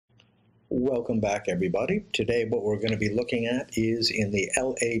Welcome back, everybody. Today what we're going to be looking at is in the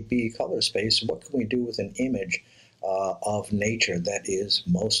LAB color space, what can we do with an image of nature that is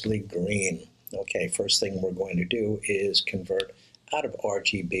mostly green? Okay, first thing we're going to do is convert out of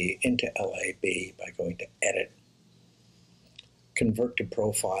RGB into LAB by going to Edit, Convert to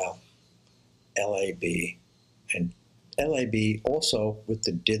Profile, LAB, and LAB also with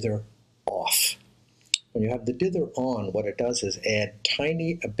the dither off. When you have the dither on, what it does is add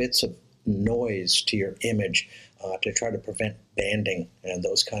tiny bits of noise to your image to try to prevent banding and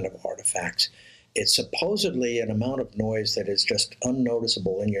those kind of artifacts. It's supposedly an amount of noise that is just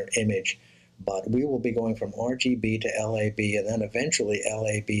unnoticeable in your image, but we will be going from RGB to LAB and then eventually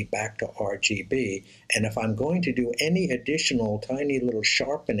LAB back to RGB. And if I'm going to do any additional tiny little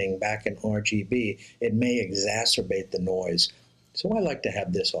sharpening back in RGB, it may exacerbate the noise. So I like to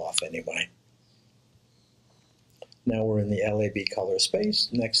have this off anyway. Now we're in the LAB color space.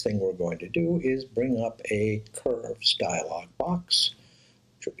 Next thing we're going to do is bring up a curves dialog box,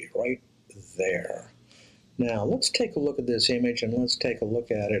 which will be right there. Now let's take a look at this image and let's take a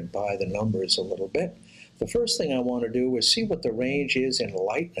look at it by the numbers a little bit. The first thing I want to do is see what the range is in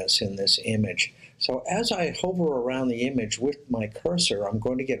lightness in this image. So as I hover around the image with my cursor, I'm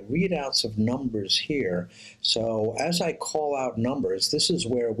going to get readouts of numbers here. So as I call out numbers, this is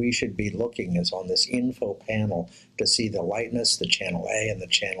where we should be looking, is on this info panel to see the lightness, the channel A and the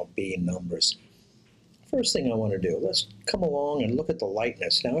channel B numbers. First thing I want to do, let's come along and look at the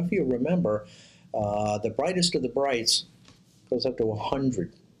lightness. Now if you remember, the brightest of the brights goes up to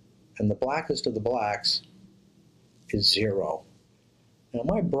 100, and the blackest of the blacks is 0. Now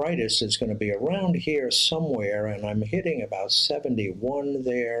my brightest is going to be around here somewhere, and I'm hitting about 71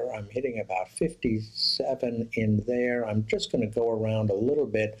 there, I'm hitting about 57 in there. I'm just going to go around a little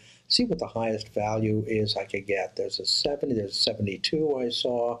bit, see what the highest value is I could get. There's a 70, there's 72 I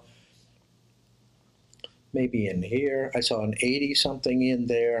saw. Maybe in here, I saw an 80 something in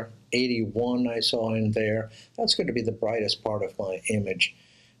there, 81 I saw in there. That's going to be the brightest part of my image.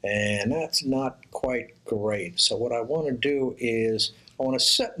 And that's not quite great. So what I want to do is I want to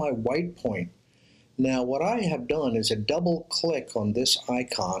set my white point. Now what I have done is a double click on this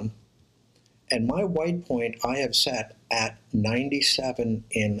icon, and my white point I have set at 97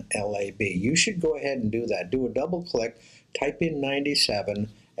 in LAB. You should go ahead and do that. Do a double click, type in 97,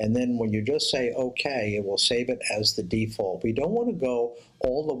 and then when you just say OK, it will save it as the default. We don't want to go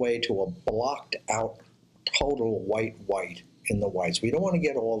all the way to a blocked out total white in the whites. We don't want to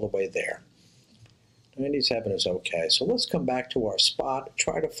get all the way there. 97 is okay. So let's come back to our spot,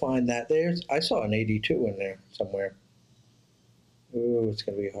 try to find that. I saw an 82 in there somewhere. Ooh, it's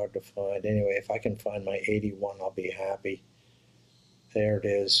going to be hard to find. Anyway, if I can find my 81, I'll be happy. There it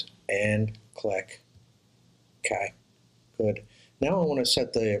is, and click. Okay, good. Now I want to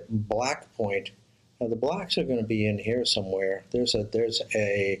set the black point. Now the blacks are going to be in here somewhere. There's a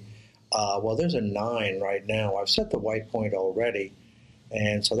 9 right now. I've set the white point already,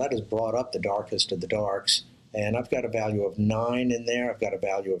 and so that has brought up the darkest of the darks. And I've got a value of 9 in there. I've got a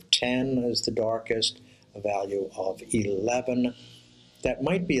value of 10 as the darkest, a value of 11. That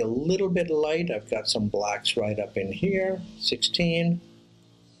might be a little bit light. I've got some blacks right up in here, 16,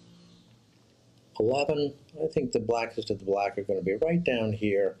 11. I think the blackest of the black are going to be right down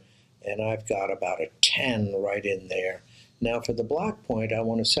here, and I've got about a 10 right in there. Now for the black point, I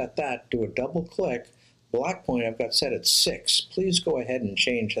want to set that, do a double click. Black point I've got set at 6. Please go ahead and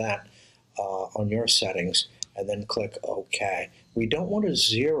change that on your settings, and then click OK. We don't want a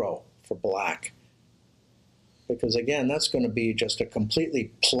 0 for black, because again, that's going to be just a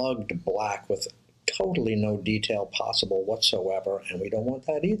completely plugged black with totally no detail possible whatsoever, and we don't want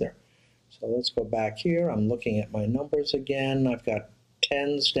that either. So let's go back here. I'm looking at my numbers again. I've got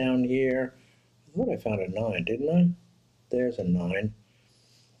 10s down here. I thought I found a 9, didn't I? There's a 9.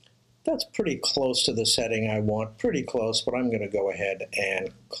 That's pretty close to the setting I want, pretty close, but I'm going to go ahead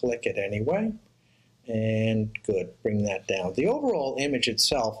and click it anyway. And good, bring that down. The overall image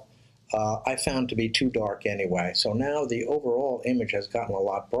itself I found to be too dark anyway. So now the overall image has gotten a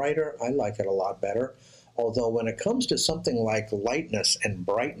lot brighter. I like it a lot better. Although when it comes to something like lightness and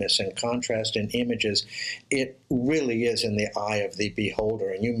brightness and contrast in images, it really is in the eye of the beholder,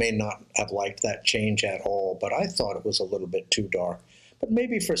 and you may not have liked that change at all, but I thought it was a little bit too dark. But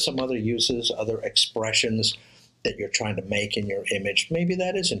maybe for some other uses, other expressions that you're trying to make in your image, maybe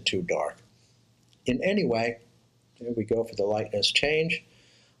that isn't too dark. In any way, there we go for the lightness change.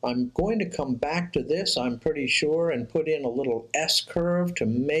 I'm going to come back to this, I'm pretty sure, and put in a little S-curve to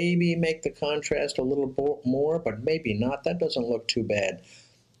maybe make the contrast a little more, but maybe not. That doesn't look too bad.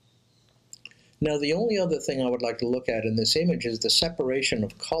 Now, the only other thing I would like to look at in this image is the separation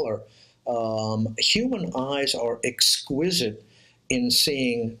of color Human eyes are exquisite in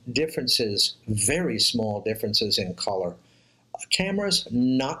seeing differences, very small differences in color. Cameras,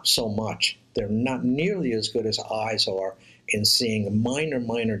 not so much. They're not nearly as good as eyes are in seeing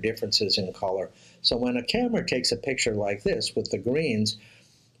minor differences in color. So when a camera takes a picture like this with the greens,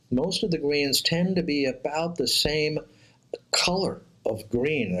 most of the greens tend to be about the same color of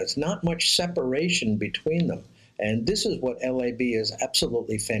green. There's not much separation between them. And this is what LAB is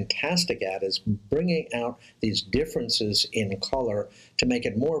absolutely fantastic at, is bringing out these differences in color to make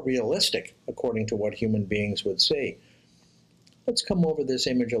it more realistic according to what human beings would see. Let's come over this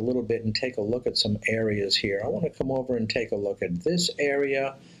image a little bit and take a look at some areas here. I want to come over and take a look at this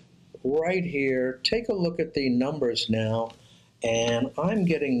area right here. Take a look at the numbers now. And I'm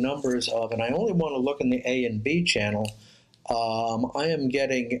getting numbers of, and I only want to look in the A and B channel, I am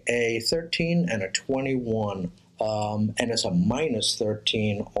getting a 13 and a 21. And it's a minus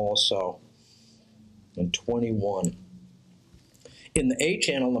 13 also, and 21. In the A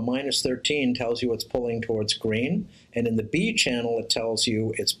channel, the minus 13 tells you it's pulling towards green, and in the B channel, it tells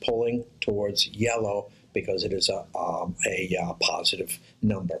you it's pulling towards yellow because it is a positive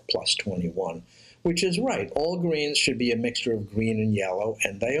number, plus 21, which is right. All greens should be a mixture of green and yellow,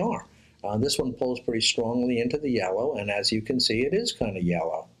 and they are. This one pulls pretty strongly into the yellow, and as you can see, it is kind of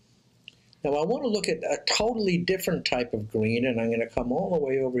yellow. Now I want to look at a totally different type of green, and I'm going to come all the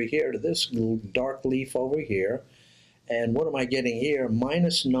way over here to this little dark leaf over here. And what am I getting here?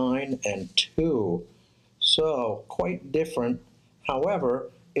 Minus 9 and 2. So quite different. However,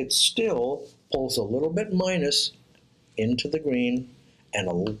 it still pulls a little bit minus into the green and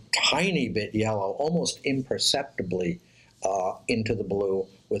a tiny bit yellow, almost imperceptibly into the blue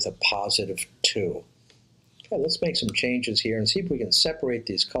with a positive 2. Okay, let's make some changes here and see if we can separate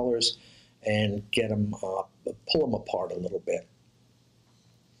these colors and get them, pull them apart a little bit.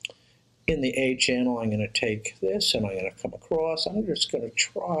 In the A channel, I'm going to take this and I'm going to come across. I'm just going to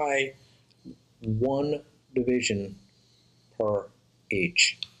try one division per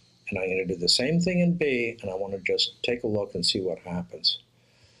each. And I'm going to do the same thing in B, and I want to just take a look and see what happens.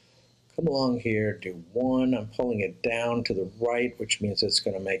 Come along here, do 1. I'm pulling it down to the right, which means it's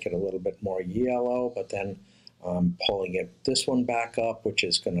going to make it a little bit more yellow, but then I'm pulling this one back up, which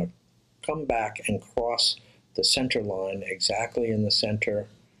is going to come back and cross the center line exactly in the center.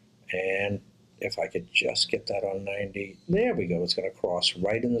 And if I could just get that on 90, there we go. It's going to cross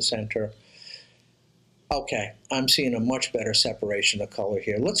right in the center. Okay, I'm seeing a much better separation of color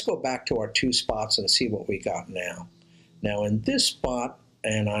here. Let's go back to our 2 spots and see what we got now. Now in this spot,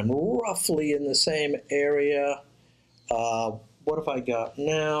 and I'm roughly in the same area, what have I got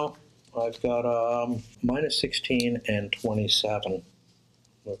now? I've got minus 16 and 27.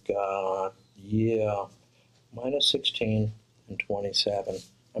 We've got, yeah, minus 16 and 27.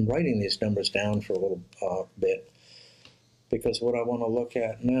 I'm writing these numbers down for a little bit because what I want to look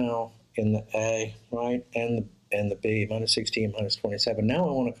at now in the A, right, and the B, minus 16, minus 27. Now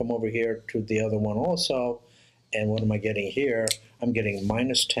I want to come over here to the other one also, and what am I getting here? I'm getting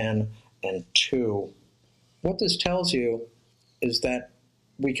minus 10 and 2. What this tells you is that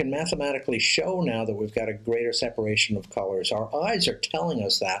we can mathematically show now that we've got a greater separation of colors. Our eyes are telling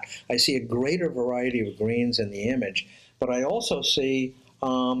us that. I see a greater variety of greens in the image, but I also see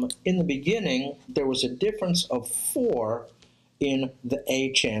in the beginning there was a difference of 4 in the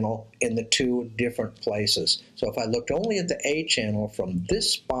A channel in the 2 different places. So if I looked only at the A channel from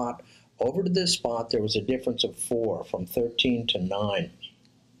this spot over to this spot, there was a difference of 4, from 13 to 9.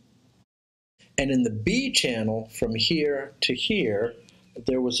 And in the B channel from here to here,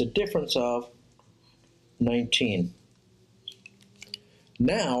 there was a difference of 19.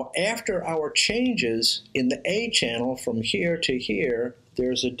 Now, after our changes in the A channel from here to here,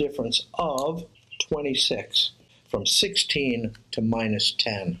 there's a difference of 26, from 16 to minus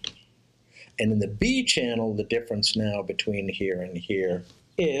 10. And in the B channel, the difference now between here and here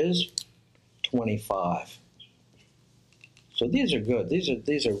is 25. So these are good. These are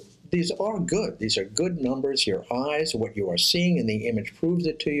good. These are good numbers. Your eyes, what you are seeing in the image proves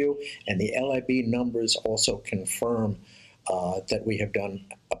it to you, and the LIB numbers also confirm that we have done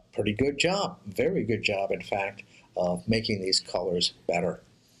a pretty good job, very good job, in fact, of making these colors better,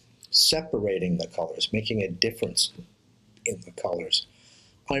 separating the colors, making a difference in the colors.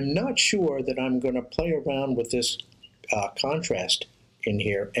 I'm not sure that I'm going to play around with this contrast in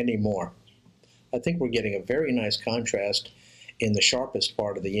here anymore. I think we're getting a very nice contrast in the sharpest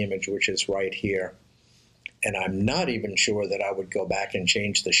part of the image, which is right here. And I'm not even sure that I would go back and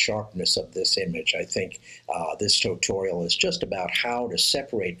change the sharpness of this image. I think this tutorial is just about how to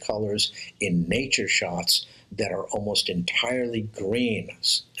separate colors in nature shots that are almost entirely green.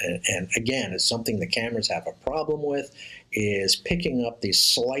 And again, it's something the cameras have a problem with, is picking up these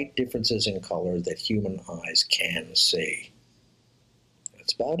slight differences in color that human eyes can see.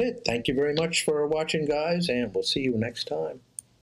 That's about it. Thank you very much for watching, guys, and we'll see you next time.